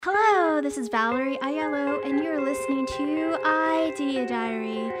this is Valerie Aiello, and you're listening to Idea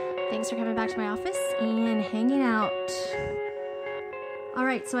Diary. Thanks for coming back to my office and hanging out.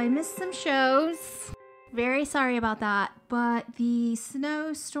 Alright, so I missed some shows. Very sorry about that, but the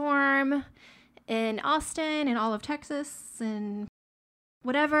snowstorm in Austin and all of Texas and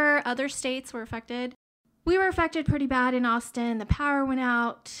whatever other states were affected. We were affected pretty bad in Austin. The power went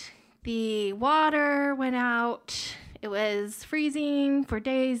out. The water went out. It was freezing for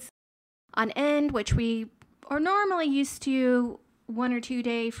days on end, which we are normally used to 1 or 2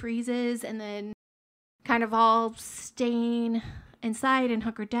 day freezes and then kind of all staying inside and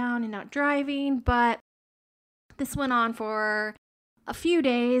hunkered down and not driving. But this went on for a few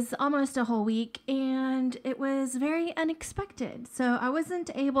days, almost a whole week, and it was very unexpected. So I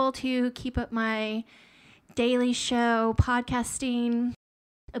wasn't able to keep up my daily show podcasting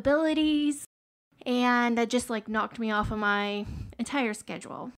abilities, and that just knocked me off of my entire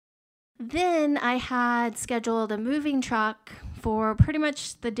schedule. Then I had scheduled a moving truck for pretty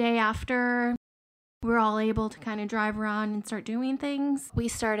much the day after we're all able to kind of drive around and start doing things. We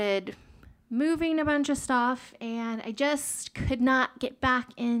started moving a bunch of stuff, and I just could not get back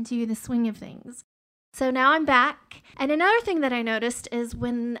into the swing of things. So now I'm back. And another thing that I noticed is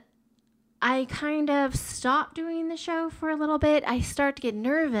when I kind of stopped doing the show for a little bit, I start to get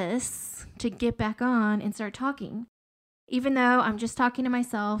nervous to get back on and start talking. Even though I'm just talking to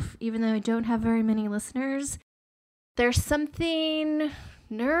myself, even though I don't have very many listeners, there's something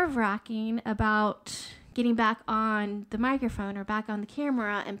nerve-wracking about getting back on the microphone or back on the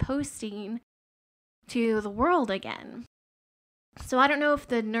camera and posting to the world again. So I don't know if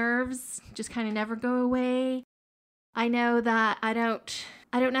the nerves just kind of never go away. I know that I don't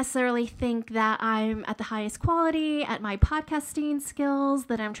necessarily think that I'm at the highest quality at my podcasting skills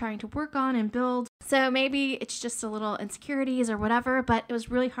that I'm trying to work on and build. So maybe it's just a little insecurities or whatever, but it was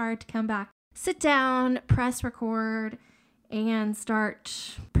really hard to come back, sit down, press record, and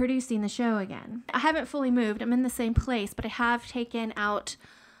start producing the show again. I haven't fully moved. I'm in the same place, but I have taken out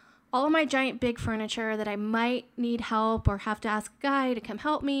all of my giant big furniture that I might need help or have to ask a guy to come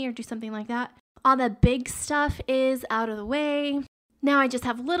help me or do something like that. All the big stuff is out of the way. Now I just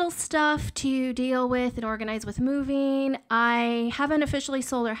have little stuff to deal with and organize with moving. I haven't officially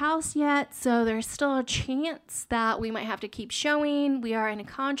sold our house yet, so there's still a chance that we might have to keep showing. We are in a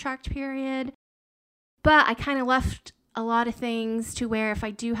contract period. But I kind of left a lot of things to where if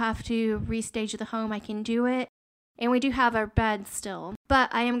I do have to restage the home, I can do it. And we do have our bed still. But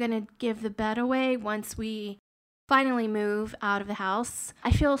I am going to give the bed away once we finally move out of the house.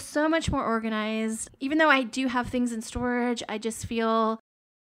 I feel so much more organized. Even though I do have things in storage, I just feel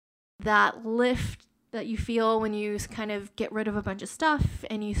that lift that you feel when you kind of get rid of a bunch of stuff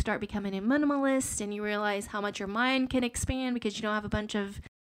and you start becoming a minimalist and you realize how much your mind can expand because you don't have a bunch of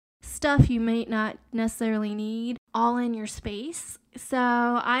stuff you may not necessarily need all in your space. So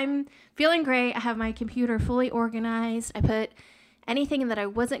I'm feeling great. I have my computer fully organized. I put anything that I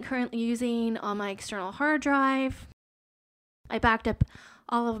wasn't currently using on my external hard drive. I backed up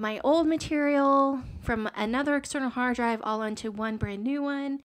all of my old material from another external hard drive all onto one brand new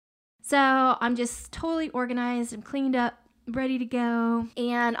one. So I'm just totally organized and cleaned up, ready to go,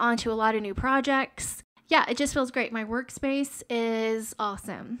 and onto a lot of new projects. Yeah, it just feels great. My workspace is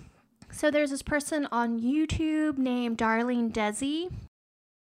awesome. So there's this person on YouTube named Darlene Desi,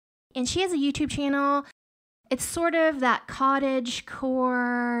 and she has a YouTube channel. It's sort of that cottage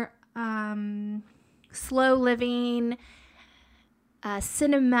core, slow living,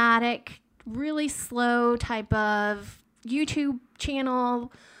 cinematic, really slow type of YouTube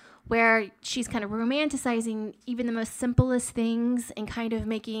channel where she's kind of romanticizing even the most simplest things and kind of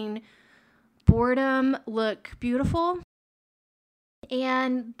making boredom look beautiful.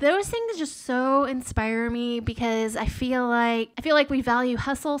 And those things just so inspire me because I feel like we value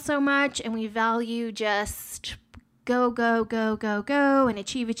hustle so much and we value just go and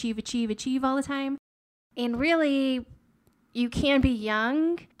achieve all the time. And really, you can be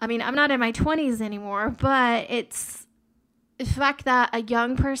young. I mean, I'm not in my 20s anymore, but it's the fact that a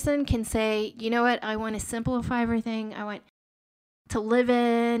young person can say, you know what, I want to simplify everything. I want to live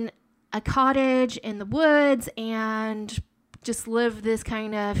in a cottage in the woods and just live this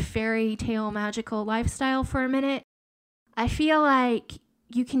kind of fairy tale magical lifestyle for a minute. I feel like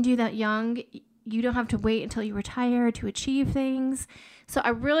you can do that young. You don't have to wait until you retire to achieve things. So I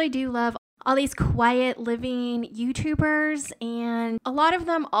really do love all these quiet living YouTubers, and a lot of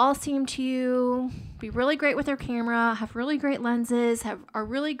them all seem to be really great with their camera, have really great lenses, are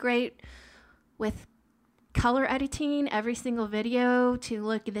really great with color editing every single video to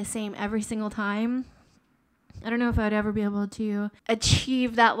look the same every single time. I don't know if I'd ever be able to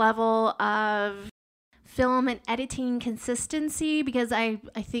achieve that level of film and editing consistency, because I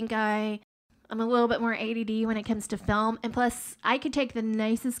think I'm a little bit more ADD when it comes to film. And plus, I could take the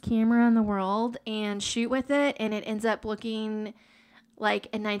nicest camera in the world and shoot with it, and it ends up looking like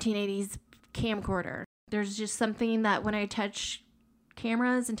a 1980s camcorder. There's just something that when I touch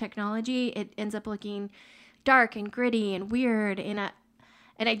cameras and technology, it ends up looking dark and gritty and weird. And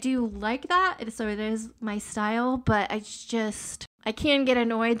I do like that. So it is my style, but I can get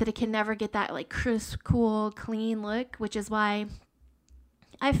annoyed that it can never get that like crisp, cool, clean look, which is why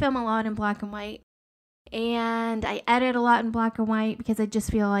I film a lot in black and white. And I edit a lot in black and white because I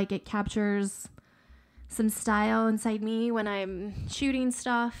just feel like it captures some style inside me when I'm shooting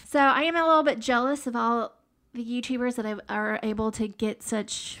stuff. So I am a little bit jealous of all the YouTubers that are able to get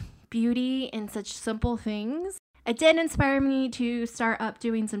such beauty in such simple things. It did inspire me to start up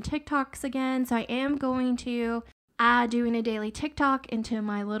doing some TikToks again. So I am going to add doing a daily TikTok into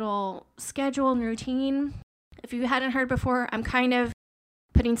my little schedule and routine. If you hadn't heard before, I'm kind of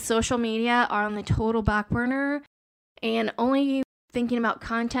putting social media on the total back burner and only thinking about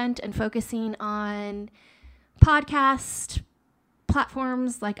content and focusing on podcast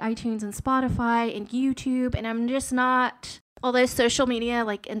platforms like iTunes and Spotify and YouTube. And I'm just not, although social media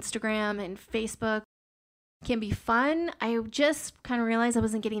like Instagram and Facebook can be fun, I just kind of realized I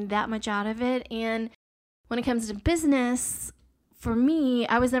wasn't getting that much out of it. And when it comes to business, for me,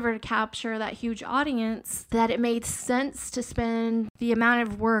 I was never to capture that huge audience that it made sense to spend the amount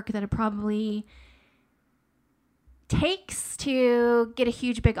of work that it probably takes to get a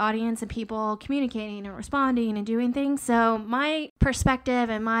huge big audience and people communicating and responding and doing things. So my perspective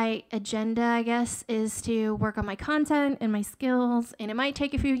and my agenda, I guess, is to work on my content and my skills, and it might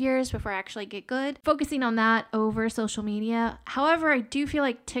take a few years before I actually get good, focusing on that over social media. However, I do feel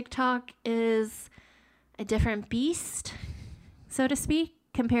like TikTok is a different beast, so to speak,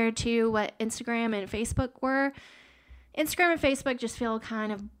 compared to what Instagram and Facebook were. Instagram and Facebook just feel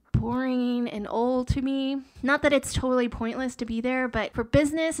kind of boring and old to me. Not that it's totally pointless to be there, but for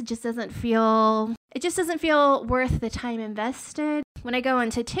business, it just doesn't feel worth the time invested. When I go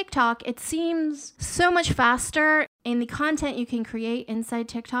into TikTok, it seems so much faster, and the content you can create inside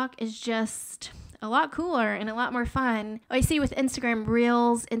TikTok is just a lot cooler and a lot more fun. I see with Instagram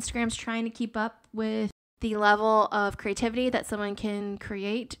Reels, Instagram's trying to keep up with the level of creativity that someone can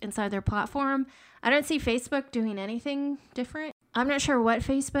create inside their platform. I don't see Facebook doing anything different. I'm not sure what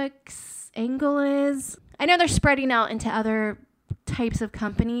Facebook's angle is. I know they're spreading out into other types of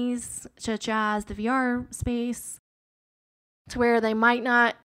companies, such as the VR space, to where they might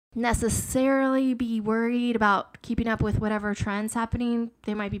not necessarily be worried about keeping up with whatever trends happening.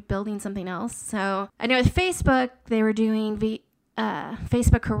 They might be building something else. So I know with Facebook, they were doing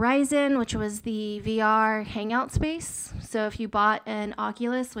Facebook Horizon, which was the VR hangout space. So if you bought an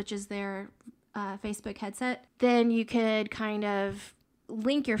Oculus, which is their Facebook headset, then you could kind of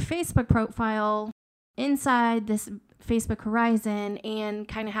link your Facebook profile inside this Facebook Horizon and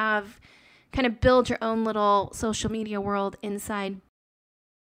kind of build your own little social media world inside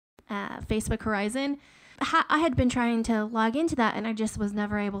Facebook Horizon. I had been trying to log into that and I just was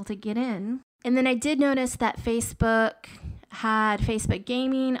never able to get in. And then I did notice that Facebook had Facebook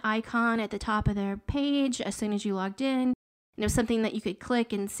gaming icon at the top of their page as soon as you logged in. And it was something that you could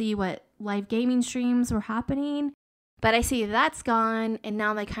click and see what live gaming streams were happening. But I see that's gone, and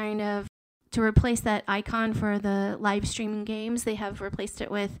now they kind of, to replace that icon for the live streaming games, they have replaced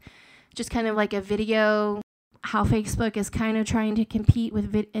it with just kind of like a video, how Facebook is kind of trying to compete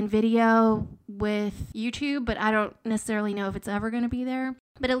with video with YouTube, but I don't necessarily know if it's ever going to be there.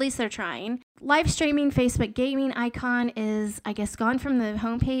 But at least they're trying. Live streaming Facebook gaming icon is, I guess, gone from the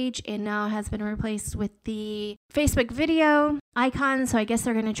homepage and now has been replaced with the Facebook video icon. So I guess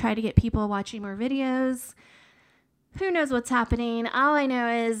they're going to try to get people watching more videos. Who knows what's happening? All I know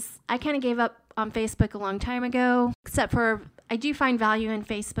is I kind of gave up on Facebook a long time ago, except for I do find value in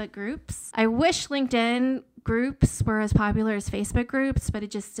Facebook groups. I wish LinkedIn groups were as popular as Facebook groups, but it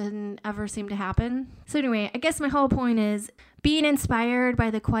just didn't ever seem to happen. So anyway, I guess my whole point is being inspired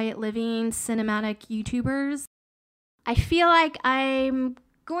by the quiet living cinematic YouTubers. I feel like I'm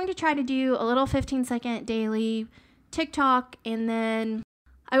going to try to do a little 15-second daily TikTok, and then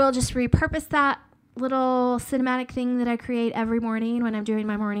I will just repurpose that little cinematic thing that I create every morning when I'm doing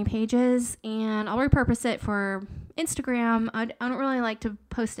my morning pages, and I'll repurpose it for Instagram. I don't really like to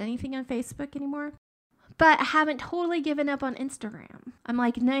post anything on Facebook anymore. But I haven't totally given up on Instagram. I'm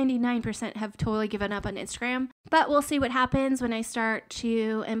like 99% have totally given up on Instagram. But we'll see what happens when I start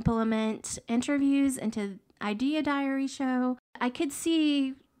to implement interviews into Idea Diary show. I could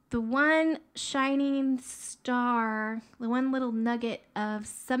see the one shining star, the one little nugget of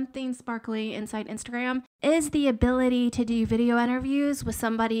something sparkly inside Instagram is the ability to do video interviews with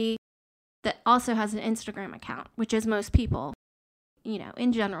somebody that also has an Instagram account, which is most people,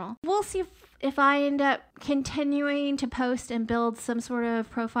 in general. We'll see if I end up continuing to post and build some sort of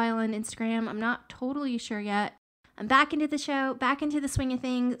profile on Instagram. I'm not totally sure yet. I'm back into the show, back into the swing of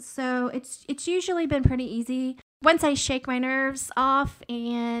things. So it's usually been pretty easy. Once I shake my nerves off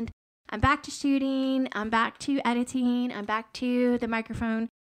and I'm back to shooting, I'm back to editing, I'm back to the microphone,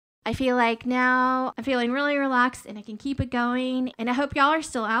 I feel like now I'm feeling really relaxed and I can keep it going. And I hope y'all are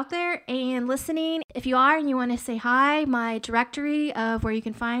still out there and listening. If you are and you want to say hi, my directory of where you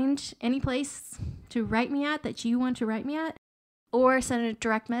can find any place to write me at that you want to write me at or send a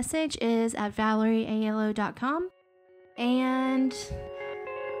direct message is at valeriealo.com. And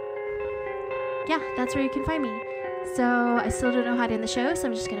yeah, that's where you can find me. So I still don't know how to end the show, so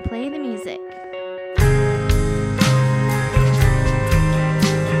I'm just going to play the music.